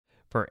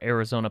For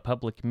Arizona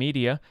Public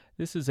Media,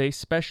 this is a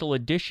special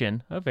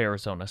edition of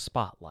Arizona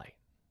Spotlight.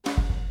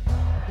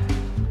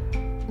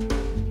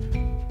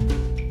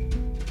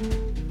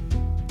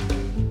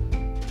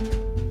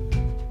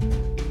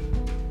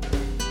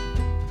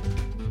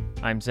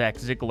 I'm Zach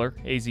Ziegler,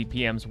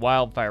 AZPM's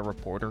wildfire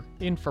reporter,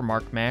 in for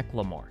Mark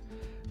McLemore.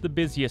 The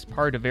busiest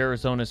part of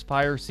Arizona's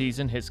fire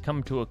season has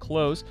come to a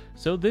close,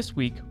 so this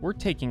week we're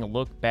taking a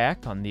look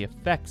back on the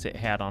effects it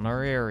had on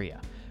our area,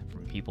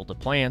 from people to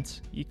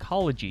plants,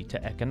 ecology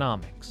to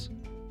economics.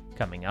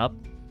 Coming up,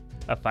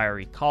 a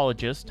fire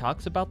ecologist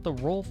talks about the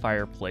role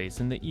fire plays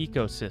in the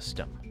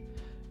ecosystem.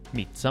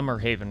 Meet Summer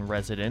Haven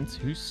residents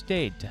who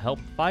stayed to help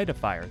fight a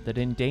fire that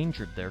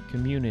endangered their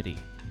community.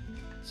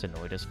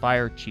 Sonoyta's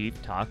fire chief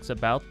talks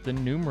about the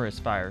numerous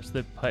fires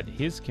that put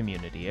his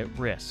community at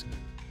risk.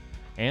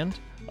 And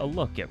a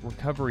look at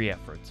recovery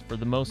efforts for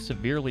the most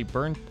severely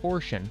burned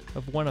portion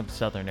of one of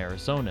southern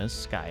Arizona's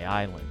Sky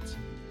Islands.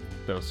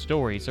 Those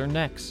stories are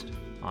next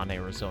on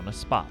Arizona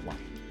Spotlight.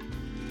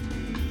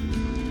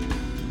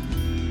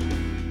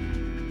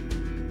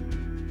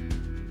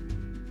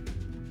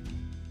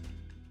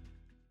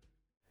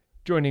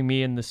 Joining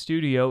me in the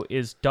studio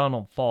is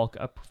Donald Falk,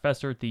 a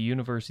professor at the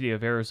University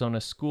of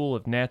Arizona School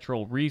of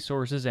Natural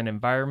Resources and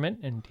Environment,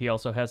 and he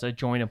also has a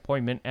joint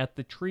appointment at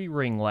the Tree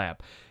Ring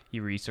Lab. He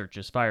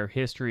researches fire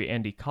history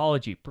and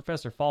ecology.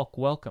 Professor Falk,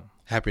 welcome.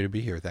 Happy to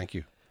be here. Thank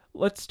you.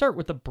 Let's start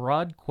with a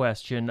broad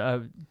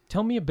question.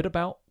 Tell me a bit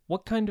about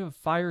what kind of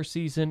fire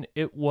season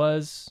it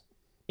was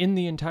in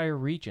the entire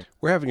region.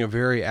 We're having a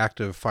very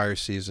active fire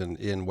season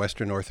in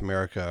Western North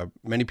America.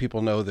 Many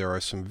people know there are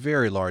some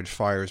very large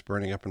fires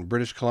burning up in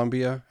British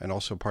Columbia and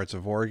also parts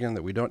of Oregon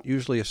that we don't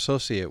usually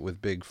associate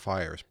with big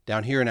fires.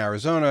 Down here in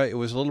Arizona, it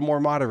was a little more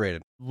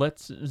moderated.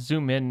 Let's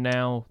zoom in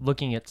now,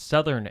 looking at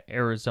southern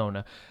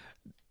Arizona.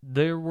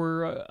 There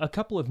were a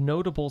couple of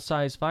notable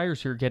size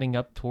fires here getting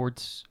up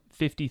towards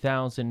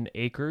 50,000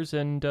 acres,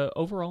 and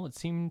overall it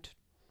seemed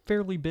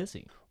fairly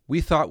busy. We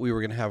thought we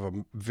were going to have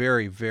a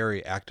very,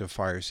 very active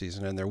fire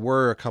season, and there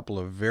were a couple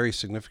of very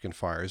significant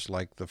fires,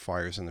 like the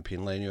fires in the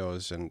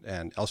Pinaleños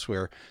and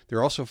elsewhere. There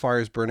are also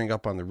fires burning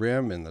up on the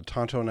rim in the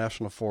Tonto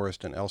National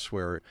Forest and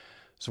elsewhere.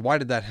 So why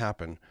did that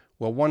happen?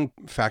 Well, one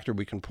factor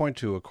we can point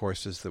to, of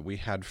course, is that we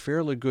had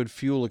fairly good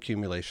fuel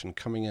accumulation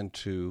coming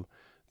into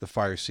the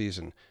fire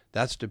season.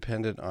 That's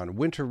dependent on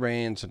winter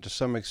rains and to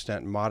some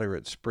extent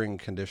moderate spring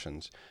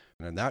conditions.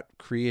 And that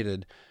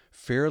created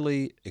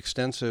fairly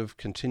extensive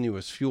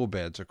continuous fuel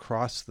beds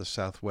across the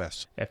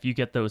Southwest. If you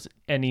get those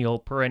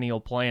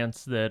perennial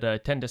plants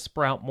that tend to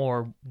sprout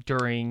more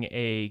during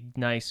a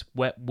nice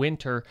wet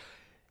winter,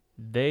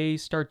 they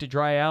start to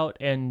dry out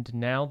and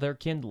now they're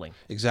kindling.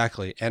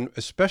 Exactly, and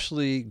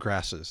especially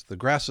grasses. The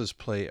grasses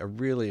play a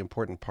really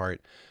important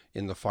part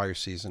in the fire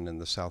season in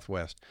the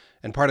Southwest.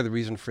 And part of the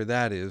reason for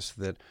that is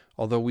that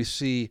although we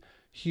see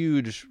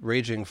huge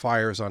raging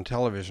fires on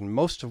television,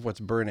 most of what's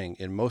burning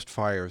in most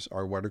fires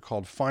are what are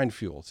called fine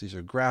fuels. These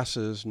are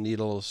grasses,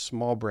 needles,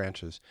 small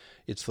branches.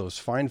 It's those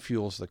fine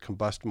fuels that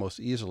combust most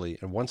easily,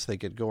 and once they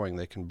get going,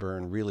 they can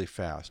burn really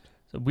fast.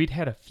 So we'd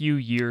had a few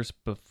years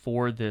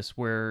before this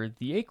where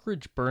the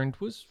acreage burned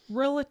was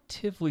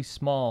relatively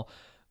small.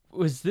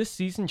 Was this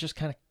season just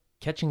kind of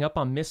catching up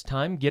on missed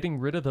time, getting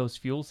rid of those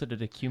fuels that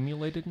had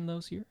accumulated in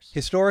those years?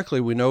 Historically,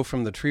 we know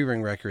from the tree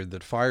ring record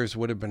that fires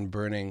would have been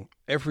burning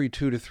every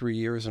 2 to 3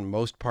 years in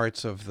most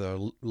parts of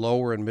the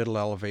lower and middle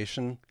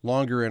elevation,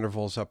 longer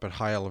intervals up at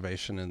high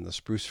elevation in the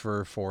spruce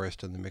fir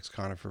forest and the mixed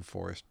conifer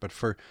forest. But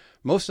for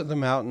most of the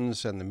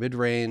mountains and the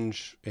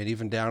mid-range and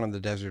even down in the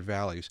desert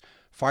valleys,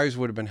 fires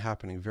would have been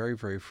happening very,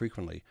 very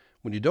frequently.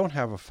 When you don't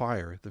have a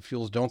fire, the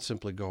fuels don't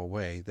simply go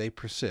away, they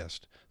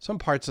persist. Some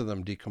parts of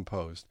them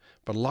decompose,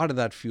 but a lot of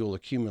that fuel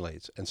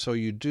accumulates. And so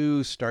you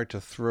do start to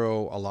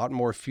throw a lot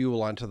more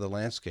fuel onto the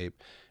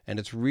landscape, and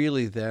it's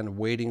really then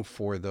waiting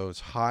for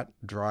those hot,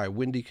 dry,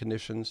 windy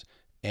conditions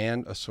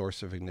and a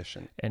source of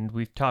ignition. And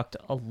we've talked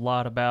a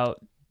lot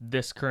about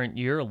this current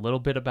year, a little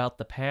bit about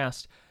the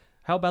past.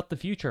 How about the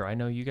future? I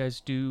know you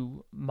guys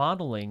do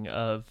modeling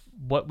of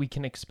what we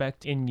can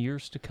expect in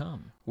years to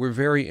come. We're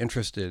very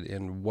interested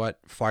in what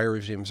fire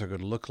regimes are going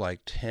to look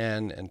like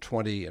 10 and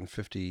 20 and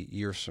 50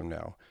 years from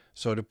now.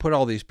 So to put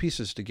all these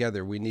pieces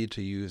together, we need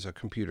to use a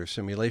computer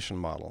simulation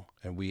model.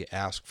 And we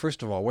ask,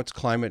 first of all, what's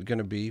climate going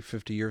to be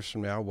 50 years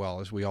from now?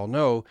 Well, as we all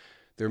know,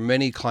 there are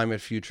many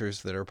climate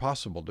futures that are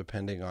possible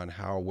depending on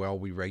how well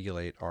we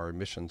regulate our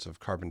emissions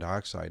of carbon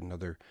dioxide and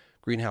other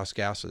greenhouse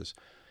gases.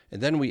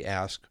 And then we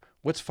ask,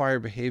 what's fire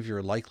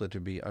behavior likely to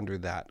be under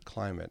that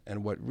climate?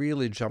 And what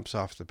really jumps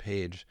off the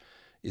page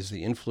is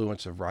the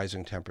influence of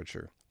rising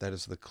temperature. That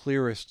is the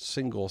clearest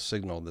single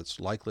signal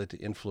that's likely to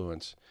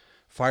influence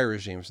fire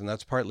regimes, and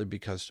that's partly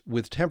because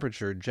with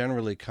temperature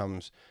generally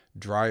comes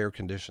drier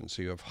conditions.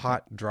 So you have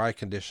hot, dry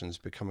conditions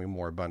becoming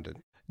more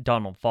abundant.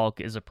 Donald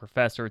Falk is a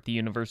professor at the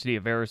University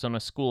of Arizona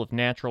School of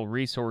Natural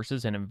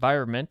Resources and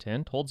Environment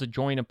and holds a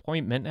joint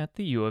appointment at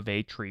the U of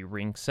A Tree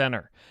Ring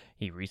Center.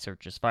 He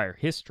researches fire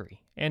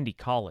history and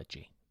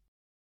ecology.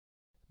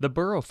 The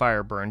Burro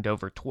Fire burned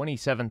over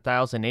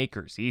 27,000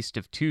 acres east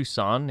of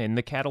Tucson in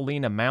the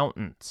Catalina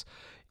Mountains.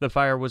 The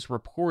fire was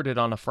reported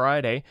on a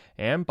Friday,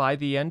 and by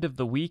the end of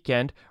the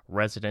weekend,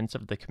 residents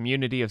of the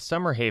community of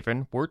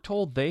Summerhaven were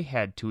told they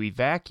had to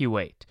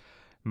evacuate.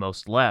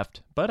 Most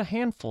left, but a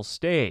handful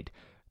stayed.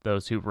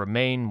 Those who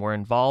remain were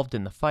involved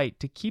in the fight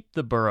to keep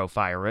the Burro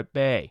Fire at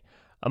bay.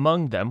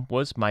 Among them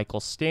was Michael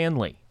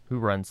Stanley, who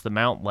runs the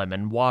Mount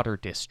Lemmon Water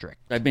District.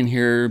 I've been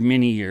here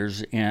many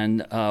years,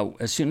 and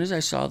as soon as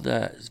I saw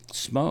the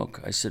smoke,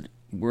 I said,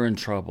 we're in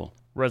trouble.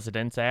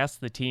 Residents asked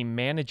the team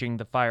managing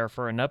the fire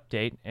for an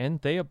update, and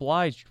they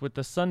obliged with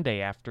the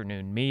Sunday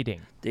afternoon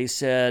meeting. They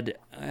said,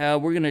 we're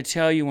going to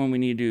tell you when we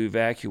need to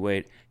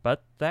evacuate.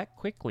 But that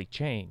quickly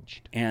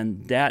changed.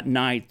 And that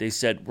night, they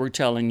said, we're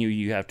telling you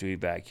you have to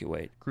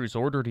evacuate. Crews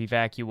ordered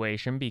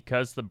evacuation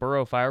because the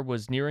Burro Fire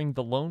was nearing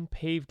the lone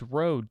paved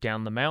road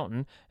down the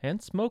mountain,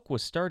 and smoke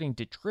was starting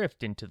to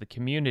drift into the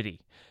community.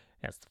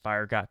 As the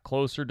fire got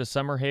closer to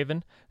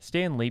Summerhaven,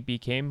 Stanley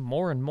became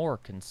more and more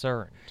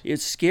concerned.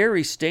 It's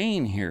scary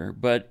staying here,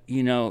 but,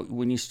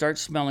 when you start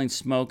smelling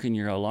smoke and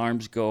your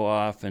alarms go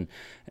off and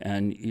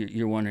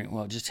you're wondering,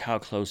 well, just how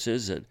close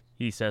is it?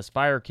 He says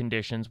fire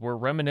conditions were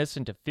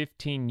reminiscent of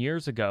 15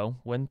 years ago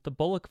when the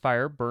Bullock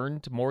Fire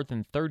burned more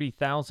than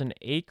 30,000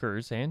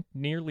 acres and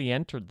nearly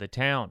entered the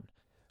town.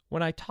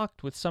 When I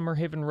talked with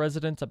Summerhaven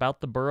residents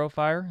about the Burro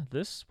Fire,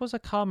 this was a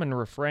common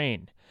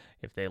refrain.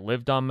 If they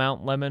lived on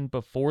Mount Lemmon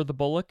before the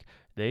Bullock,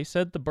 they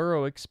said the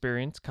Burro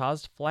experience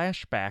caused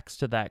flashbacks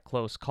to that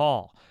close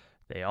call.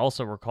 They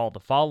also recall the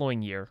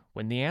following year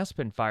when the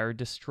Aspen Fire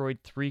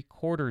destroyed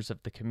 3/4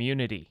 of the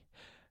community.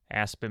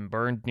 Aspen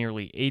burned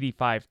nearly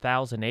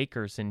 85,000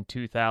 acres in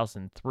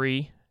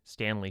 2003.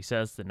 Stanley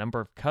says the number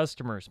of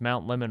customers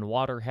Mount Lemmon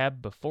Water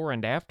had before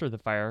and after the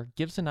fire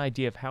gives an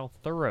idea of how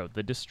thorough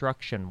the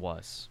destruction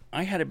was.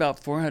 I had about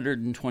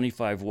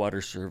 425 water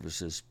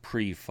services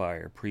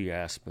pre-fire,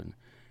 pre-Aspen.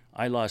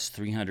 I lost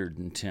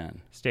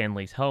 310.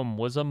 Stanley's home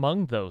was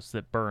among those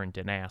that burned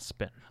in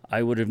Aspen.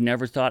 I would have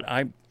never thought.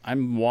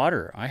 I'm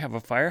water. I have a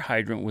fire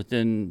hydrant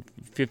within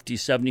 50,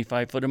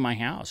 75 foot of my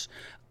house.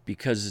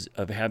 Because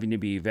of having to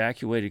be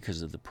evacuated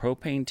because of the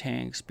propane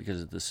tanks,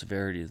 because of the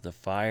severity of the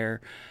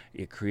fire,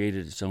 it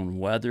created its own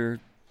weather.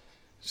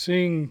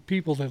 Seeing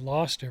people that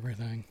lost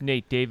everything.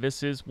 Nate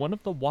Davis is one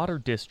of the Water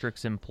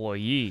District's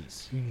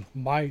employees.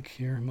 Mike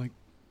here,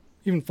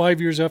 even 5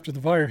 years after the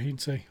fire,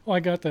 he'd say, I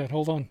got that,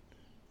 hold on.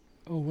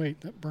 Oh,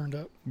 wait, that burned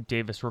up.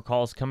 Davis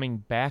recalls coming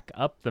back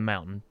up the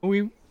mountain.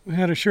 We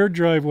had a shared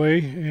driveway,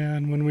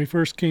 and when we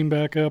first came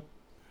back up,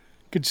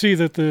 could see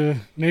that the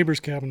neighbor's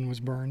cabin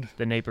was burned.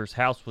 The neighbor's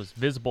house was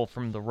visible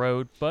from the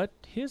road, but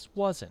his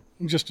wasn't.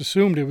 We just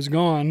assumed it was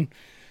gone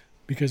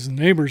because the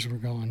neighbors were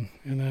gone,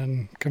 and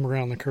then come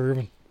around the curve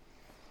and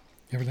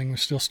everything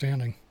was still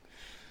standing.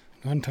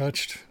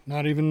 Untouched,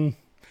 not even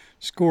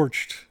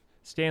scorched.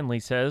 Stanley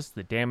says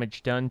the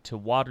damage done to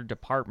water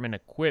department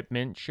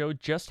equipment showed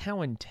just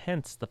how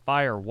intense the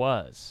fire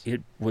was.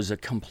 It was a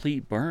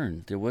complete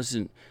burn. There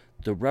wasn't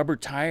the rubber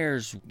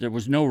tires, there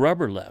was no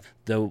rubber left.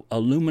 The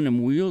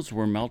aluminum wheels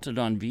were melted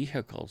on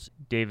vehicles.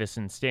 Davis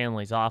and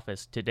Stanley's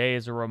office today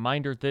is a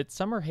reminder that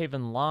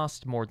Summerhaven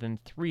lost more than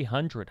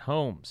 300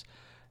 homes.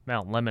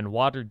 Mount Lemmon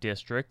Water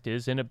District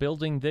is in a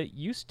building that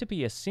used to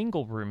be a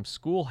single-room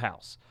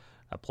schoolhouse.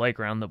 A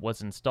playground that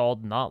was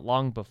installed not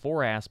long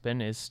before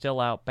Aspen is still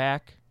out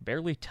back,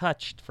 barely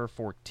touched for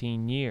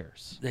 14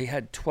 years. They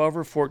had 12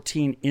 or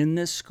 14 in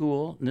this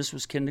school, and this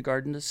was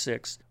kindergarten to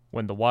 6th.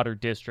 When the Water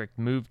District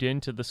moved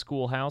into the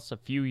schoolhouse a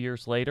few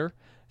years later,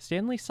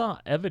 Stanley saw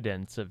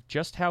evidence of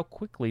just how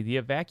quickly the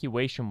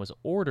evacuation was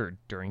ordered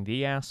during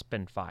the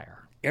Aspen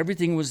Fire.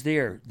 Everything was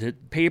there. The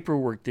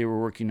paperwork they were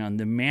working on,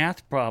 the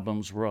math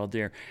problems were all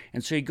there.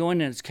 And so you go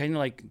in and it's kind of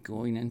like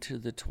going into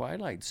the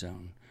Twilight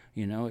Zone.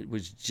 It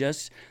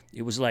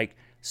was like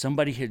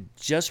somebody had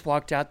just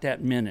walked out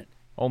that minute.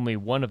 Only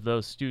one of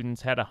those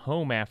students had a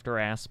home after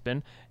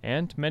Aspen,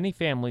 and many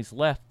families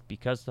left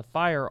because the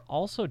fire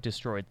also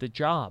destroyed the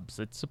jobs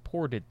that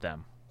supported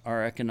them.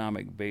 Our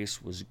economic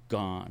base was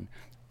gone.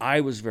 I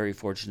was very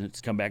fortunate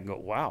to come back and go,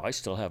 wow, I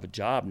still have a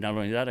job. Not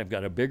only that, I've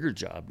got a bigger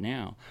job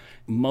now.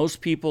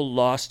 Most people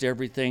lost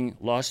everything,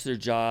 lost their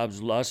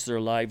jobs, lost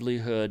their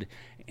livelihood,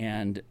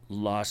 and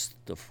lost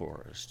the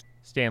forest.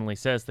 Stanley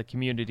says the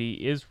community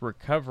is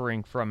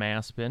recovering from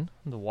Aspen.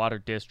 The Water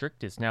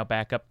District is now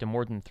back up to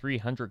more than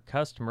 300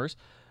 customers,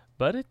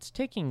 but it's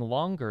taking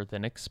longer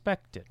than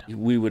expected.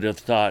 We would have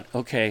thought,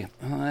 okay,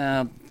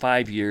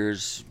 5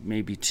 years,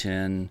 maybe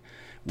 10,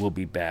 we'll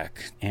be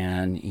back.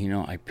 And,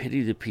 I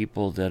pity the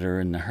people that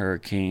are in the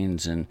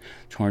hurricanes and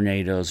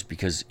tornadoes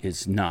because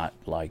it's not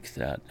like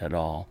that at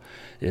all.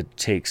 It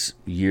takes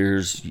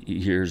years,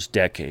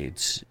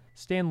 decades.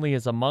 Stanley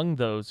is among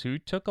those who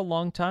took a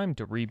long time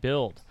to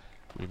rebuild.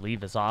 We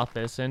leave his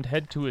office and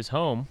head to his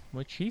home,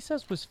 which he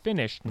says was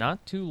finished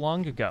not too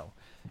long ago.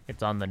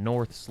 It's on the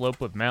north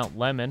slope of Mount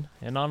Lemmon,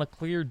 and on a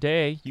clear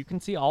day, you can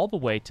see all the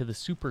way to the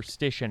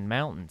Superstition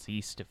Mountains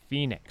east of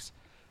Phoenix.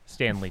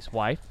 Stanley's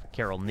wife,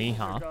 Carol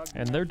Niehoff,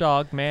 and their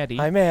dog, Maddie.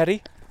 Hi,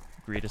 Maddie.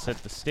 greet us at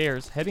the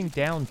stairs, heading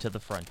down to the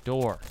front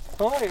door.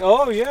 Hi.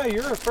 Oh, yeah,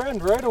 you're a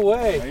friend right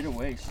away. Right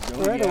away.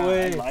 Right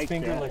away. I like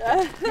Finger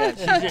that.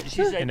 licking.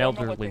 She's An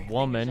elderly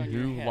woman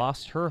who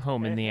lost her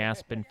home in the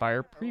Aspen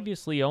fire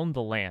previously owned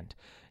the land.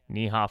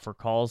 Niehoff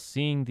recalls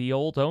seeing the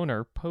old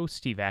owner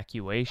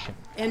post-evacuation.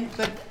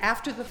 But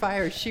after the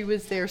fire, she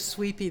was there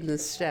sweeping the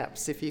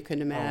steps, if you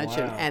can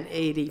imagine, at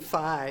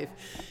 85.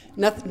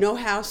 No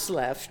house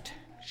left.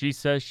 She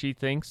says she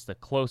thinks the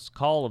close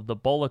call of the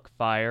Bullock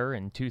fire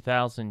in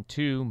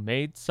 2002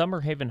 made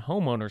Summerhaven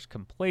homeowners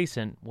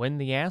complacent when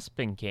the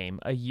Aspen came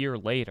a year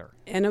later.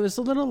 And it was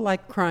a little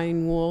like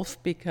crying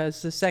wolf,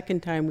 because the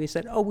second time we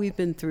said, oh, we've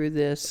been through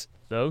this.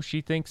 Though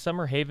she thinks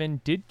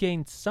Summerhaven did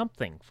gain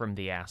something from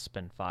the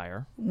Aspen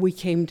fire. We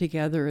came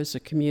together as a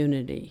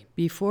community.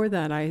 Before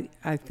that,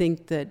 I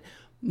think that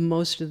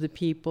most of the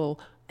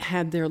people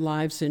had their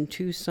lives in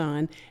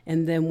Tucson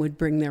and then would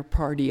bring their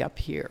party up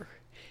here.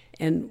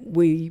 And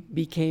we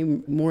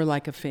became more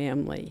like a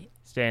family.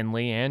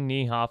 Stanley and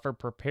Niehoff are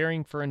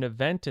preparing for an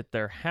event at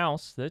their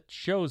house that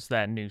shows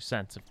that new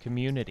sense of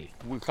community.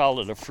 We call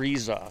it a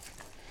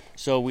freeze-off.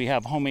 So we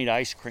have homemade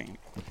ice cream.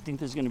 I think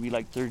there's going to be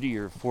like 30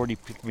 or 40,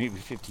 maybe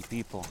 50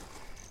 people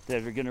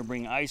that are going to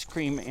bring ice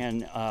cream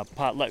and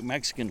potluck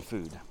Mexican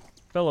food.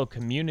 Fellow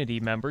community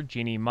member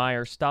Jeannie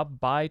Meyer stopped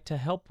by to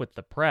help with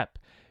the prep.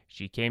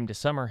 She came to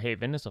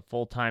Summerhaven as a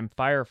full-time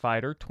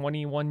firefighter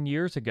 21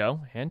 years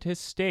ago and has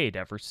stayed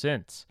ever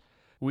since.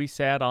 We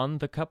sat on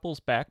the couple's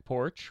back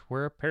porch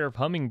where a pair of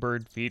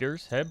hummingbird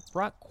feeders had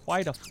brought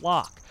quite a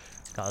flock,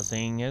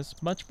 causing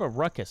as much of a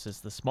ruckus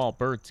as the small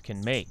birds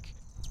can make.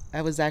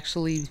 I was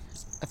actually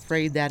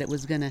afraid that it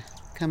was going to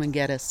come and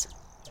get us.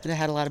 It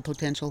had a lot of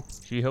potential.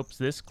 She hopes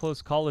this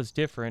close call is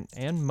different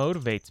and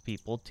motivates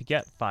people to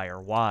get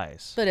fire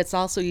wise. But it's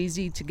also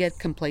easy to get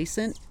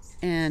complacent,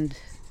 and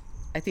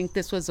I think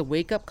this was a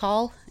wake-up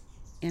call,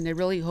 and I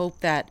really hope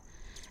that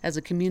as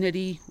a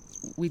community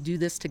we do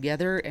this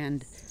together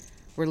and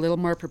we're a little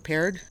more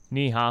prepared.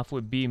 Niehoff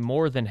would be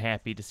more than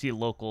happy to see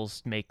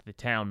locals make the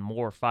town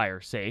more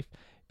fire safe,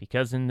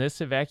 because in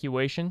this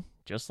evacuation,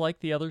 just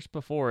like the others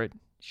before it,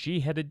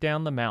 she headed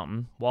down the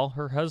mountain while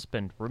her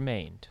husband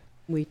remained.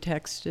 We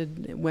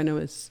texted when it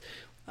was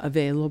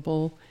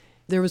available.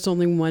 There was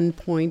only one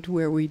point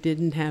where we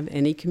didn't have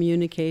any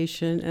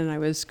communication, and I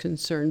was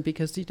concerned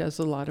because he does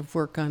a lot of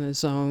work on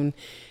his own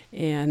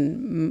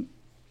and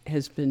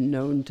has been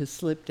known to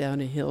slip down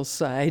a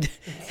hillside.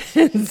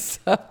 And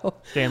so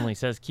Stanley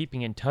says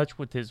keeping in touch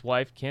with his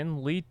wife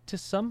can lead to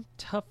some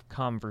tough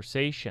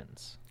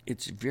conversations.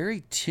 It's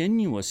very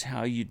tenuous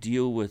how you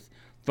deal with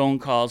phone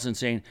calls and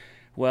saying,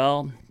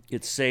 well,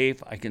 it's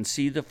safe, I can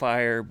see the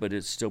fire, but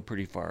it's still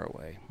pretty far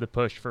away. The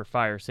push for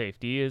fire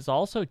safety is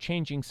also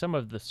changing some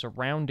of the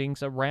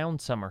surroundings around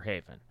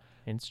Summerhaven.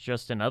 It's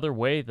just another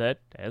way that,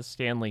 as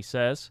Stanley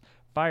says,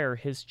 fire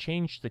has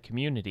changed the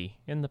community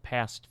in the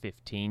past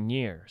 15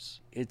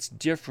 years. It's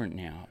different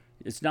now.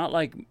 It's not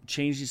like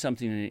changing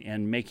something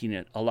and making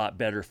it a lot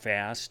better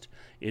fast.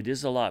 It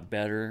is a lot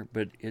better,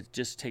 but it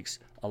just takes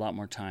a lot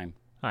more time.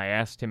 I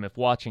asked him if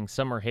watching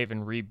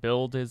Summerhaven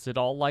rebuild is at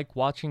all like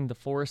watching the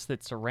forest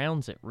that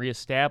surrounds it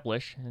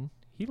reestablish, and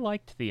he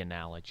liked the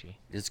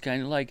analogy. It's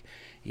kind of like,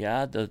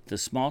 the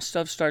small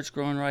stuff starts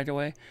growing right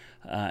away,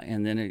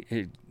 and then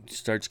it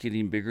starts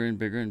getting bigger and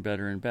bigger and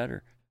better and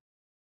better.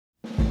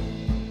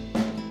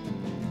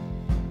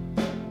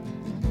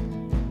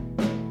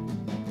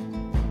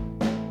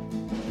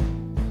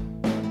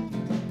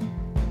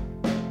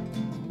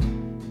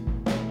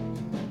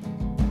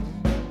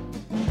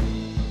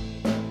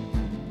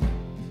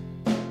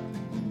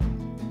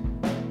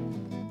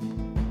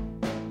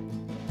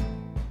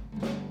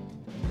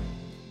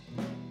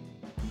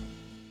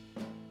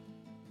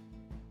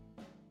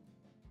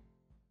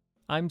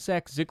 I'm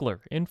Zach Ziegler,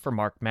 in for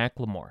Mark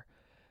McLemore.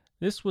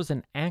 This was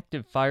an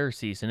active fire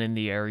season in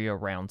the area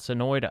around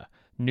Sonoyta.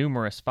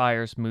 Numerous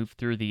fires moved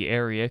through the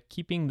area,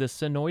 keeping the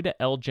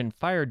Sonoyta-Elgin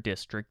Fire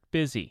District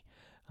busy.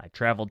 I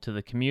traveled to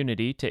the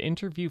community to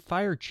interview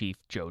Fire Chief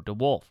Joe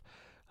DeWolf.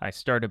 I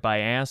started by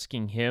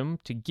asking him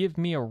to give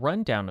me a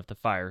rundown of the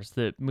fires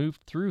that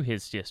moved through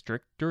his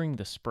district during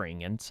the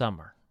spring and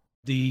summer.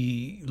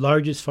 The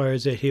largest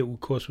fires that hit, of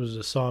course, was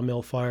the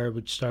Sawmill Fire,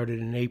 which started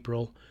in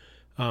April.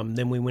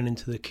 Then we went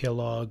into the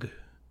Kellogg,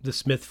 the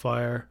Smith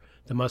Fire,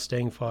 the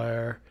Mustang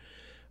Fire,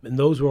 and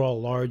those were all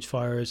large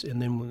fires.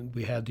 And then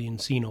we had the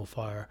Encino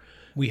Fire.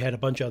 We had a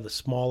bunch of other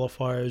smaller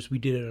fires. We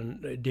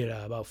did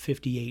about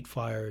 58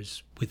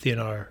 fires within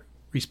our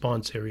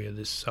response area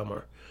this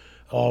summer,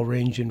 all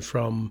ranging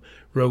from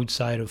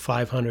roadside of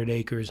 500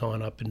 acres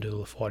on up into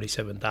the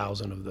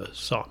 47,000 of the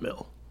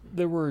Sawmill.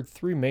 There were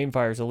three main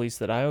fires, at least,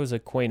 that I was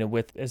acquainted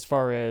with as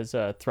far as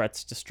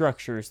threats to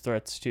structures,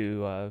 threats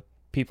to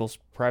people's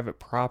private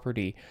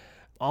property.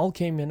 All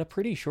came in a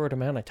pretty short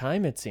amount of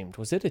time, it seemed.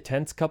 Was it a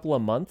tense couple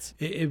of months?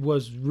 It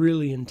was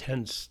really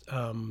intense.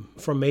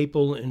 From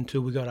April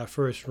until we got our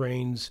first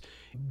rains,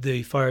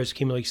 the fires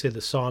came, like you said,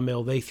 the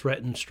Sawmill, they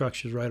threatened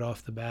structures right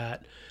off the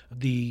bat.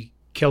 The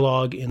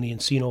Kellogg and the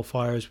Encino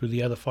fires were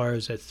the other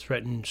fires that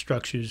threatened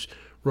structures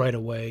right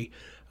away.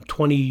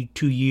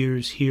 22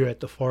 years here at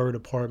the fire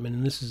department,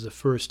 and this is the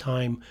first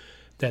time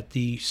that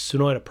the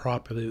Sonoyta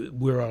property,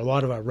 where a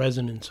lot of our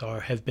residents are,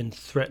 have been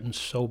threatened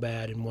so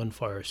bad in one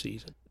fire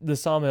season. The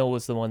sawmill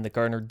was the one that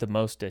garnered the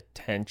most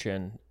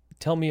attention.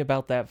 Tell me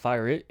about that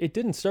fire. It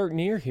didn't start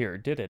near here,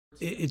 did it?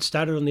 It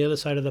started on the other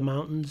side of the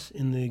mountains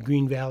in the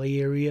Green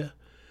Valley area,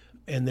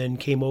 and then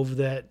came over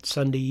that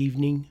Sunday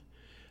evening.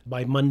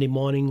 By Monday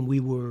morning,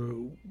 we were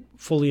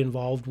fully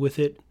involved with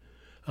it.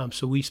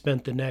 So we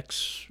spent the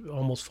next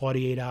almost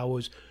 48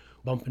 hours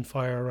bumping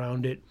fire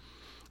around it,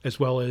 as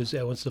well as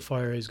once the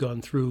fire has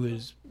gone through,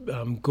 is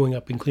going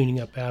up and cleaning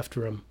up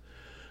after them.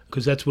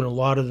 Because that's when a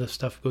lot of the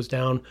stuff goes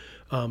down.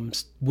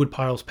 Wood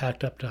piles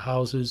packed up to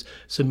houses.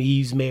 Some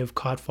eaves may have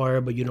caught fire,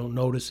 but you don't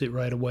notice it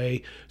right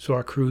away. So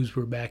our crews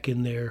were back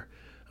in there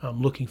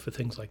looking for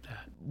things like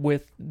that.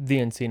 With the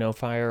Encino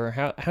fire,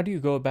 how do you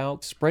go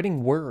about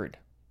spreading word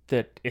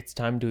that it's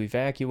time to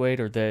evacuate,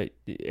 or that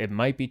it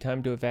might be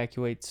time to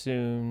evacuate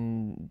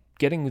soon,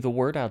 getting the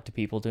word out to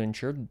people to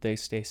ensure that they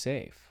stay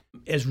safe?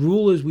 As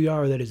rural as we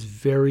are, that is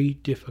very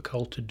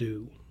difficult to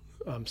do.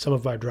 Some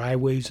of our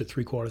driveways are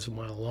 3/4 of a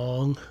mile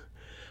long.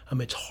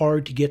 It's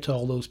hard to get to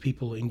all those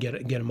people and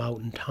get them out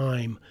in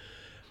time.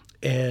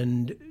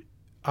 And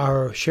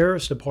our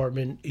sheriff's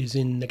department is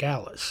in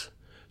Nogales.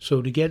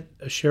 So to get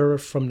a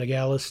sheriff from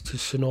Nogales to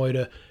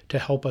Sonoyta to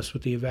help us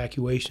with the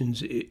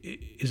evacuations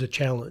is a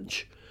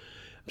challenge.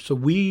 So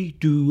we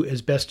do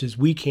as best as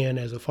we can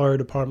as a fire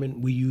department.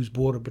 We use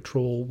Border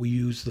Patrol, we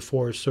use the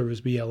Forest Service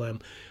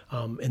BLM,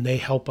 and they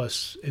help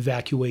us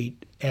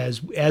evacuate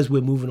as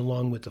we're moving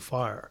along with the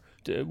fire.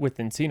 With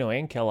Encino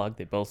and Kellogg,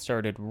 they both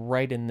started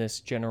right in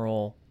this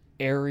general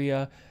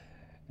area.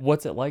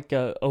 What's it like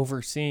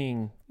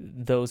overseeing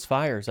those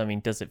fires? I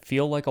mean, does it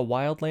feel like a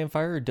wildland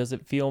fire, or does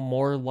it feel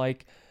more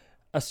like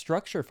a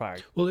structure fire?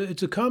 Well,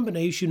 it's a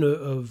combination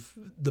of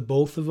the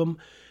both of them.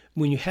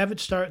 When you have it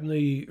start in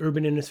the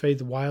urban interface,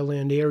 the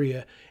wildland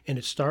area, and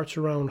it starts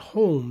around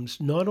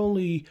homes, not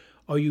only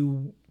are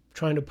you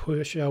trying to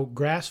push out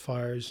grass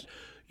fires,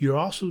 you're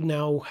also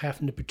now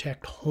having to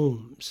protect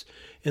homes.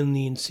 In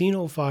the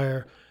Encino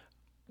fire,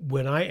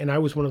 I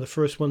was one of the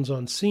first ones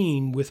on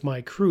scene with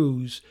my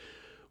crews,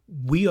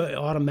 we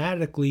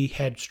automatically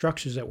had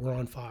structures that were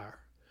on fire.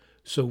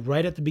 So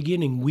right at the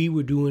beginning, we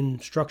were doing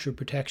structure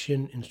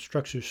protection and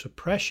structure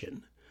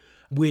suppression,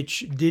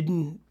 which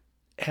didn't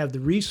have the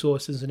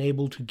resources and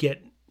able to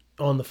get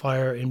on the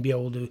fire and be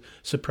able to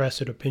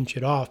suppress it or pinch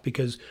it off,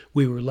 because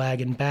we were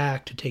lagging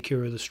back to take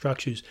care of the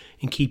structures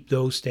and keep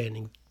those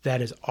standing.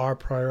 That is our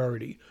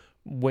priority.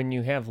 When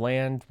you have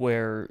land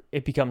where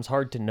it becomes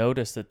hard to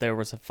notice that there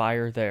was a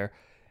fire there,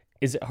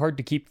 is it hard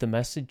to keep the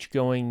message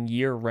going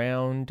year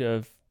round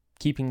of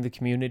keeping the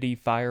community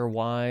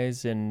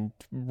fire-wise and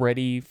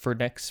ready for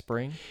next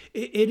spring?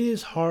 It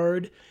is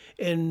hard.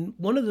 And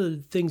one of the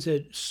things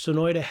that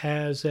Sonoyta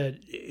has that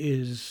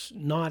is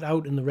not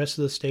out in the rest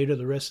of the state or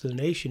the rest of the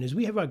nation is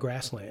we have our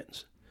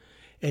grasslands.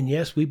 And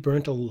yes, we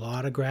burnt a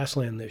lot of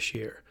grassland this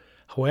year.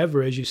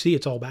 However, as you see,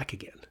 it's all back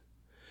again.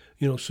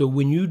 So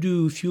when you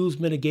do fuels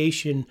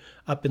mitigation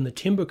up in the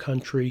timber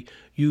country,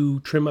 you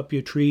trim up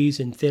your trees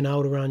and thin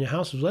out around your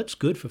houses. Well, that's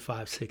good for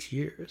 5-6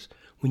 years.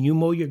 When you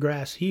mow your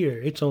grass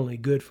here, it's only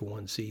good for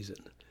one season.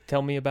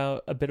 Tell me a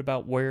bit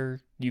about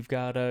where you've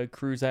got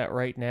crews at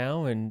right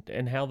now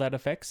and how that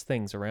affects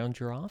things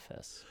around your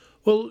office.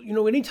 Well,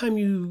 anytime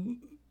you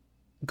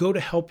go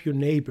to help your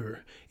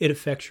neighbor, it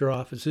affects your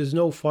office. There's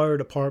no fire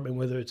department,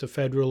 whether it's a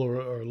federal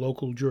or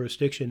local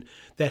jurisdiction,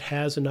 that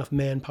has enough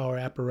manpower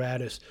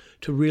apparatus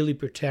to really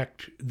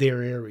protect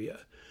their area.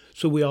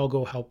 So we all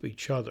go help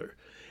each other.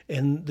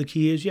 And the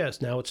key is,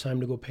 yes, now it's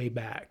time to go pay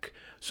back.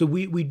 So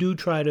we do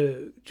try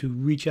to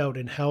reach out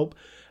and help.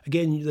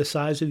 Again, the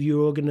size of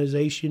your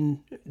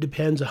organization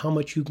depends on how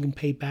much you can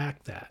pay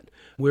back that.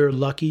 We're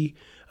lucky.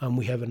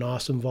 We have an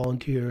awesome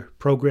volunteer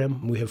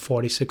program. We have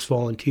 46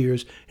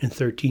 volunteers and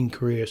 13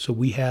 careers. So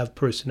we have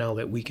personnel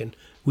that we can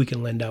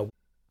lend out.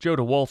 Joe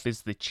DeWolf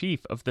is the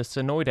chief of the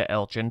Sonoyta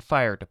Elgin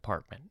Fire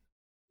Department.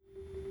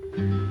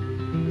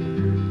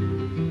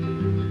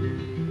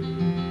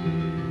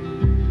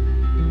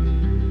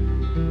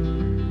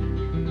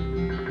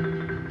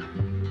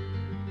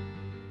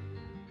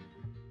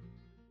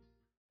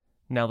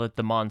 Now that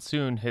the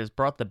monsoon has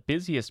brought the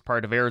busiest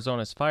part of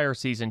Arizona's fire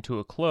season to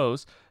a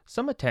close,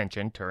 some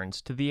attention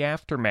turns to the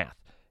aftermath.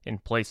 In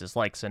places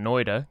like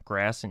Sonoyta,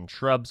 grass and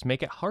shrubs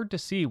make it hard to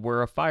see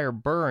where a fire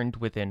burned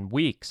within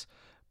weeks.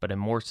 But in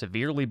more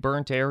severely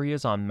burnt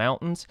areas on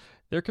mountains,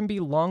 there can be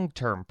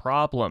long-term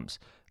problems.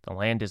 The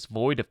land is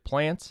void of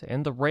plants,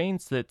 and the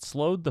rains that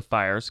slowed the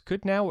fires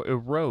could now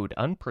erode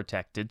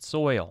unprotected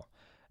soil.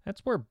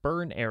 That's where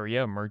burn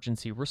area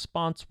emergency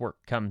response work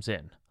comes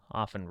in,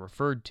 often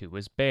referred to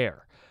as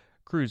BARE.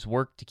 Crews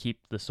work to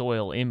keep the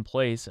soil in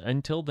place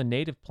until the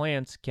native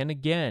plants can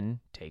again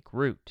take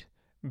root.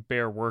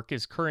 BARE work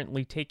is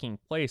currently taking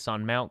place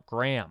on Mount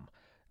Graham.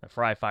 The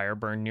Fry Fire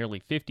burned nearly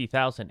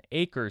 50,000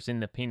 acres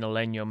in the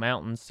Pinaleño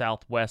Mountains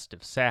southwest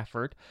of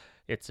Safford.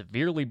 It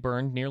severely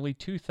burned nearly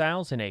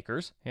 2,000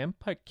 acres and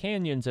put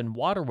canyons and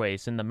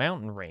waterways in the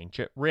mountain range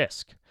at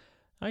risk.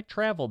 I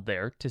traveled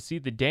there to see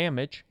the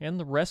damage and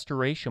the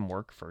restoration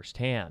work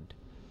firsthand.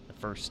 The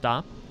first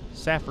stop,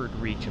 Safford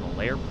Regional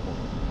Airport.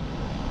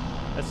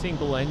 A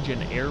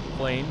single-engine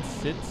airplane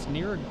sits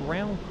near a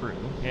ground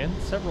crew and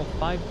several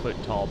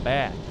 5-foot-tall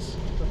bags.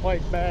 The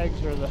white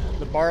bags are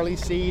the barley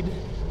seed,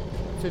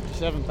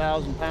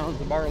 57,000 pounds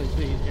of barley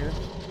seed here.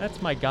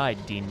 That's my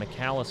guide, Dean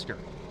McAllister.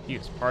 He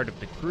is part of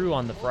the crew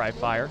on the Fry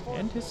Fire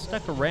and has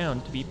stuck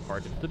around to be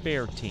part of the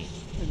Bear team.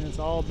 And it's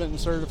all been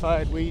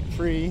certified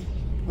weed-free.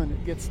 When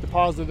it gets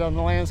deposited on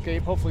the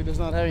landscape, hopefully it does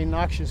not have any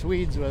noxious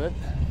weeds with it.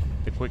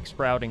 The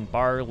quick-sprouting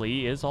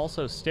barley is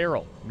also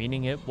sterile,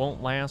 meaning it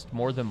won't last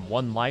more than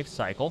one life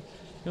cycle.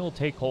 It will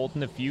take hold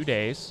in a few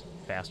days,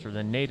 faster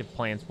than native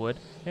plants would,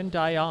 and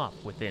die off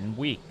within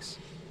weeks.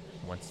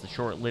 Once the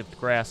short-lived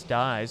grass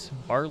dies,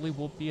 barley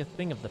will be a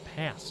thing of the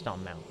past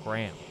on Mount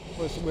Graham.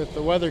 With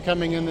the weather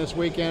coming in this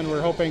weekend,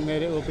 we're hoping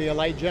that it will be a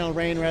light gentle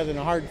rain rather than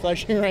a hard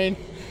flushing rain,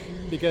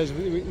 because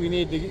we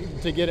need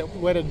to get it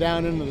wetted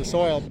down into the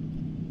soil.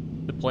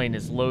 The plane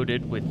is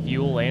loaded with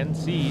fuel and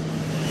seed.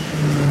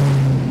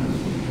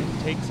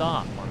 It takes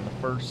off on the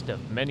first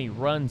of many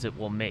runs it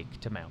will make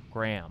to Mount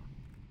Graham.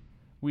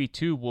 We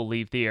too will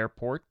leave the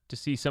airport to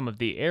see some of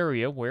the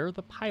area where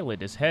the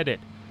pilot is headed.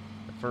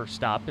 The first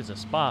stop is a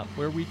spot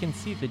where we can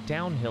see the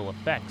downhill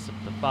effects of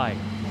the fire.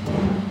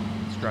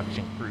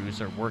 Construction crews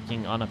are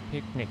working on a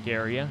picnic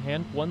area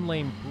and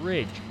one-lane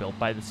bridge built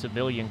by the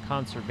Civilian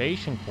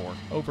Conservation Corps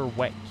over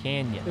Wet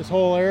Canyon. This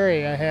whole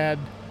area had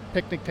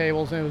picnic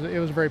tables, and it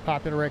was a very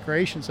popular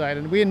recreation site.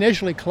 And we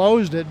initially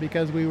closed it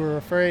because we were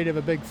afraid of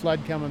a big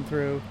flood coming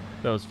through.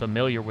 Those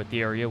familiar with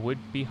the area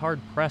would be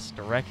hard-pressed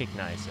to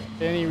recognize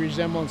it. Any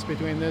resemblance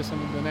between this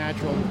and the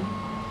natural,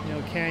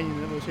 canyon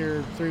that was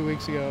here 3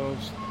 weeks ago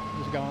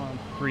is gone.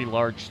 3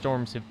 large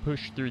storms have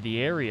pushed through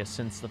the area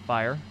since the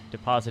fire,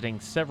 depositing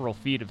several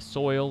feet of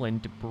soil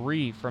and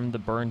debris from the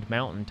burned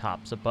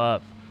mountaintops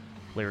above.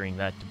 Clearing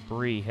that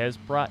debris has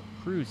brought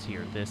crews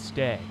here this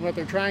day. What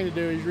they're trying to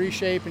do is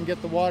reshape and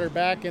get the water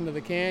back into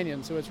the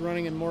canyon so it's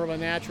running in more of a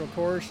natural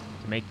course.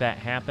 To make that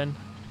happen,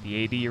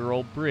 the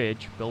 80-year-old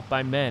bridge, built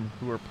by men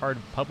who were part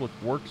of public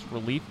works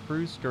relief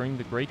crews during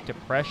the Great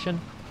Depression,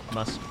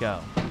 must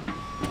go.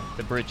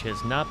 The bridge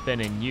has not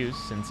been in use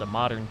since a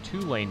modern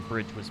 2-lane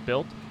bridge was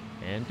built,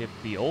 and if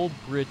the old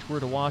bridge were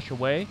to wash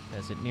away,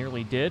 as it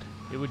nearly did,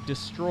 it would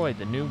destroy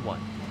the new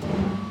one.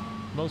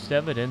 Most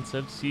evidence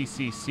of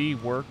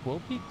CCC work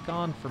will be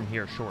gone from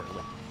here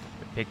shortly.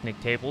 The picnic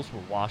tables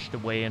were washed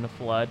away in a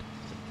flood.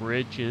 The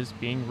bridge is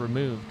being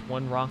removed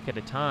one rock at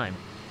a time,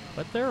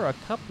 but there are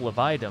a couple of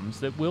items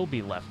that will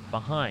be left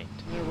behind.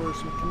 There were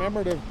some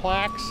commemorative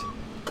plaques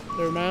that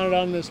were mounted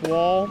on this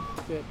wall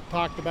that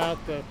talked about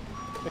the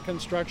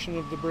construction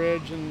of the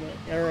bridge and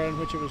the era in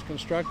which it was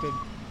constructed.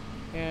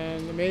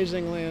 And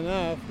amazingly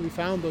enough, we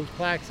found those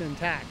plaques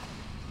intact.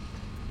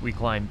 We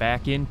climb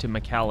back into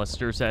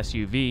McAllister's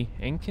SUV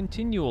and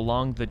continue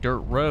along the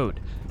dirt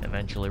road,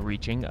 eventually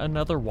reaching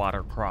another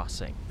water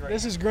crossing.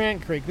 This is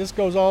Grant Creek. This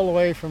goes all the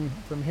way from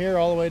here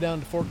all the way down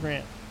to Fort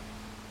Grant.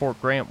 Fort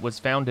Grant was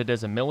founded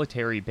as a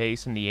military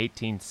base in the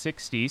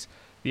 1860s.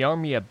 The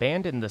Army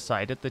abandoned the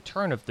site at the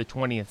turn of the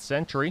 20th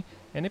century,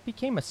 and it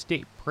became a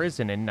state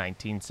prison in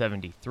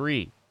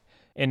 1973.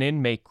 An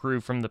inmate crew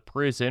from the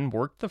prison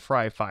worked the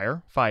Fry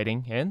Fire,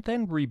 fighting, and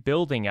then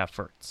rebuilding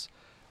efforts.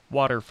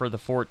 Water for the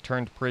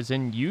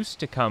fort-turned-prison used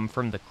to come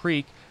from the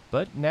creek,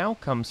 but now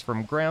comes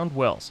from ground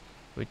wells,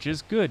 which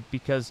is good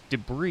because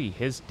debris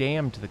has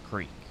dammed the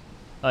creek.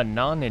 A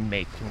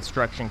non-inmate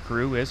construction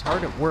crew is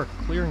hard at work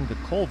clearing the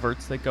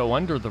culverts that go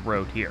under the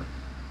road here.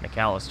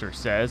 McAllister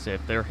says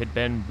if there had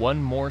been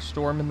one more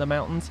storm in the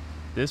mountains,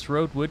 this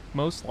road would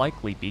most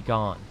likely be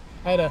gone.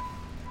 I had a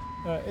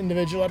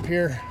individual up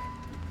here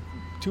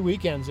 2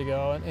 weekends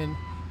ago, and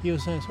he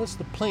was saying, "What's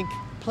the plink?"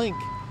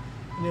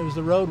 And it was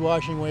the road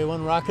washing away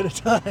one rock at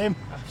a time,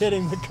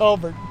 hitting the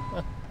culvert.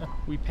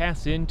 We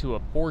pass into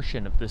a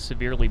portion of the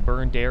severely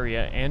burned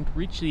area and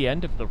reach the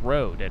end of the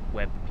road at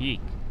Webb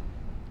Peak.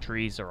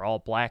 Trees are all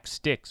black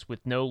sticks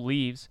with no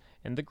leaves,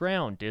 and the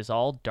ground is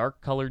all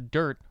dark-colored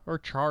dirt or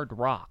charred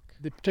rock.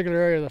 The particular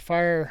area of the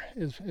fire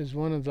is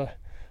one of the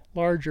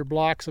larger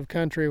blocks of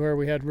country where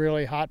we had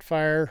really hot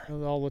fire.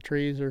 All the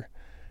trees are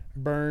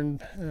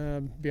burned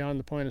beyond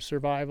the point of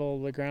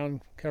survival. The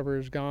ground cover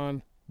is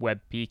gone.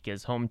 Webb Peak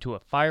is home to a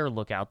fire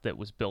lookout that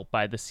was built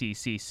by the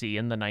CCC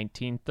in the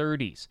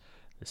 1930s.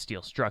 The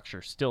steel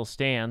structure still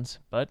stands,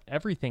 but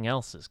everything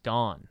else is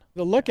gone.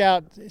 The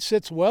lookout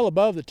sits well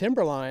above the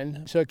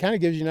timberline, so it kind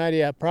of gives you an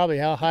idea probably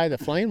how high the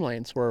flame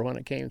lengths were when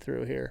it came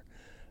through here.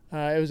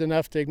 It was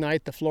enough to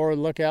ignite the floor of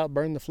the lookout,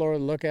 burn the floor of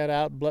the lookout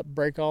out,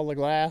 break all the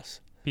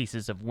glass.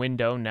 Pieces of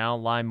window now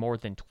lie more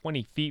than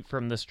 20 feet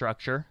from the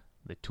structure.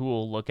 The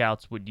tool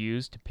lookouts would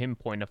use to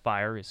pinpoint a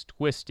fire is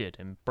twisted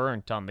and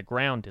burnt on the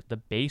ground at the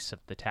base of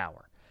the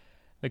tower.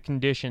 The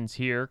conditions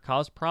here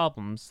cause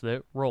problems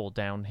that roll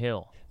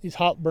downhill. These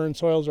hot burn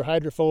soils are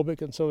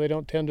hydrophobic, and so they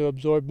don't tend to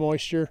absorb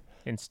moisture.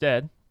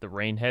 Instead, The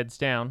rain heads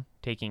down,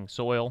 taking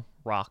soil,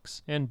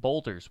 rocks, and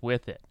boulders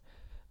with it.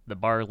 The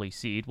barley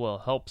seed will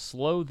help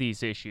slow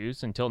these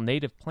issues until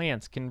native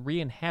plants can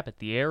re-inhabit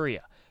the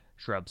area.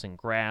 Shrubs and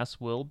grass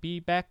will be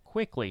back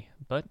quickly,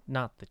 but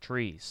not the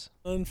trees.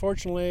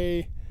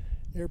 Unfortunately,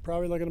 you're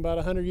probably looking about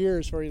 100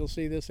 years before you'll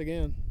see this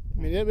again.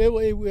 I mean,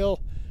 it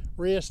will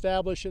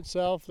reestablish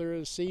itself. There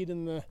is seed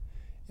in the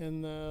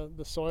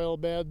soil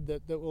bed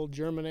that will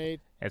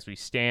germinate. As we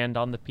stand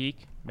on the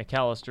peak,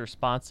 McAllister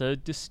spots a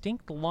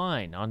distinct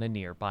line on a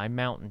nearby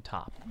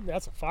mountaintop.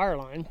 That's a fire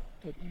line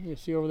that you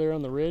see over there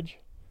on the ridge.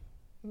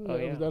 Oh,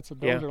 yeah. That's a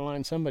dozer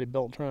line somebody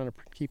built trying to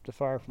keep the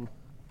fire from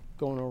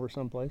going over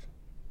someplace.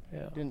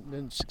 Yeah.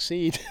 Didn't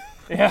succeed.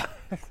 Yeah.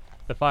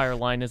 The fire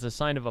line is a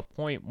sign of a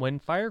point when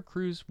fire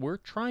crews were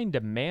trying to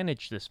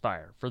manage this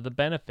fire for the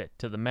benefit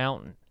to the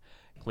mountain,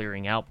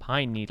 clearing out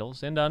pine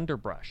needles and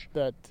underbrush.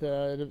 That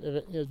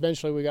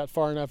eventually we got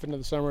far enough into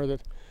the summer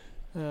that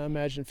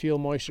imagine fuel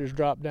moistures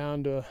dropped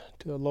down to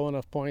a low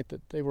enough point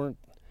that they weren't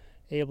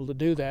able to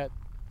do that.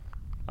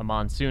 A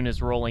monsoon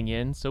is rolling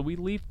in, so we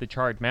leave the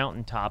charred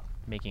mountaintop,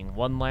 making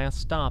one last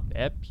stop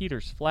at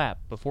Peters Flat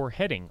before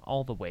heading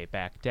all the way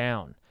back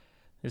down.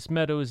 This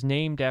meadow is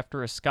named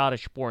after a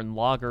Scottish-born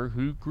logger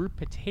who grew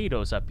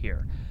potatoes up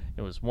here.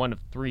 It was one of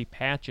 3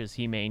 patches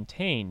he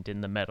maintained in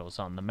the meadows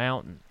on the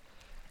mountain.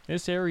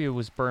 This area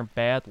was burnt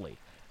badly.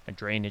 A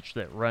drainage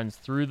that runs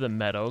through the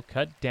meadow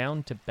cut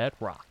down to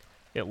bedrock.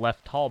 It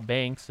left tall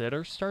banks that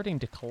are starting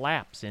to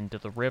collapse into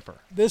the river.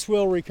 This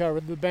will recover.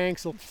 The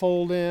banks will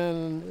fold in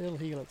and it'll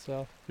heal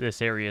itself. This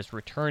area is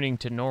returning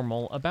to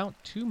normal about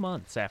 2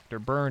 months after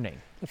burning.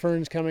 The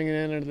ferns coming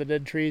in under the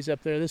dead trees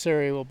up there, this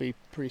area will be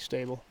pretty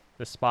stable.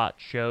 The spot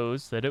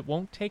shows that it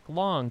won't take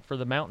long for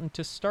the mountain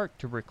to start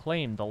to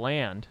reclaim the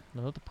land,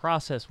 though the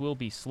process will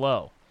be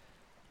slow.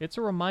 It's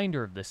a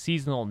reminder of the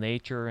seasonal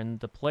nature and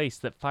the place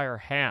that fire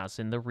has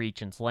in the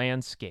region's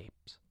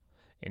landscapes.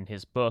 In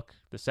his book,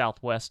 The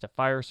Southwest: A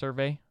Fire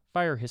Survey,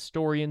 fire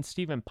historian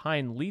Stephen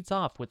Pine leads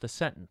off with the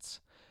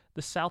sentence,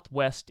 "The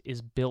Southwest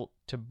is built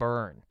to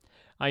burn."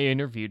 I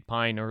interviewed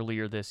Pine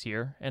earlier this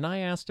year, and I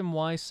asked him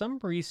why some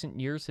recent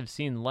years have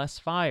seen less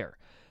fire.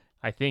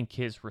 I think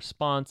his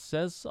response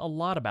says a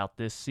lot about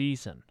this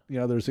season. You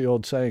know, there's the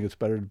old saying, it's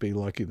better to be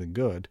lucky than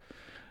good.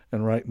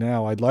 And right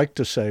now, I'd like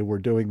to say we're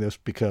doing this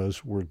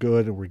because we're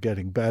good and we're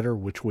getting better,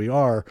 which we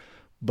are,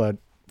 but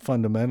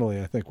fundamentally,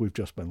 I think we've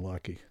just been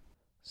lucky.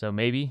 So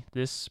maybe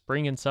this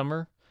spring and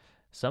summer,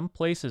 some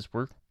places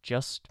were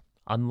just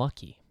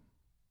unlucky.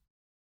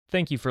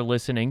 Thank you for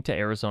listening to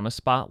Arizona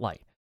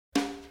Spotlight.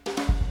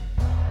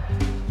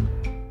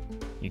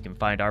 You can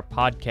find our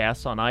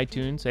podcasts on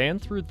iTunes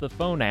and through the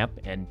phone app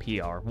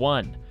NPR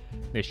One.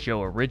 This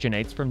show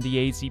originates from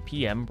the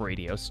AZPM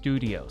radio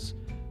studios.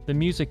 The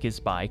music is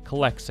by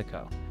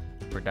Calexico.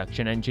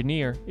 Production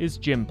engineer is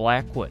Jim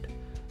Blackwood.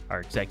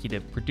 Our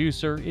executive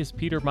producer is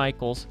Peter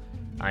Michaels.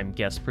 I'm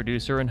guest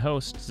producer and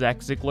host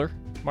Zach Ziegler.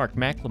 Mark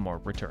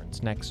McLemore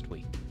returns next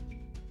week.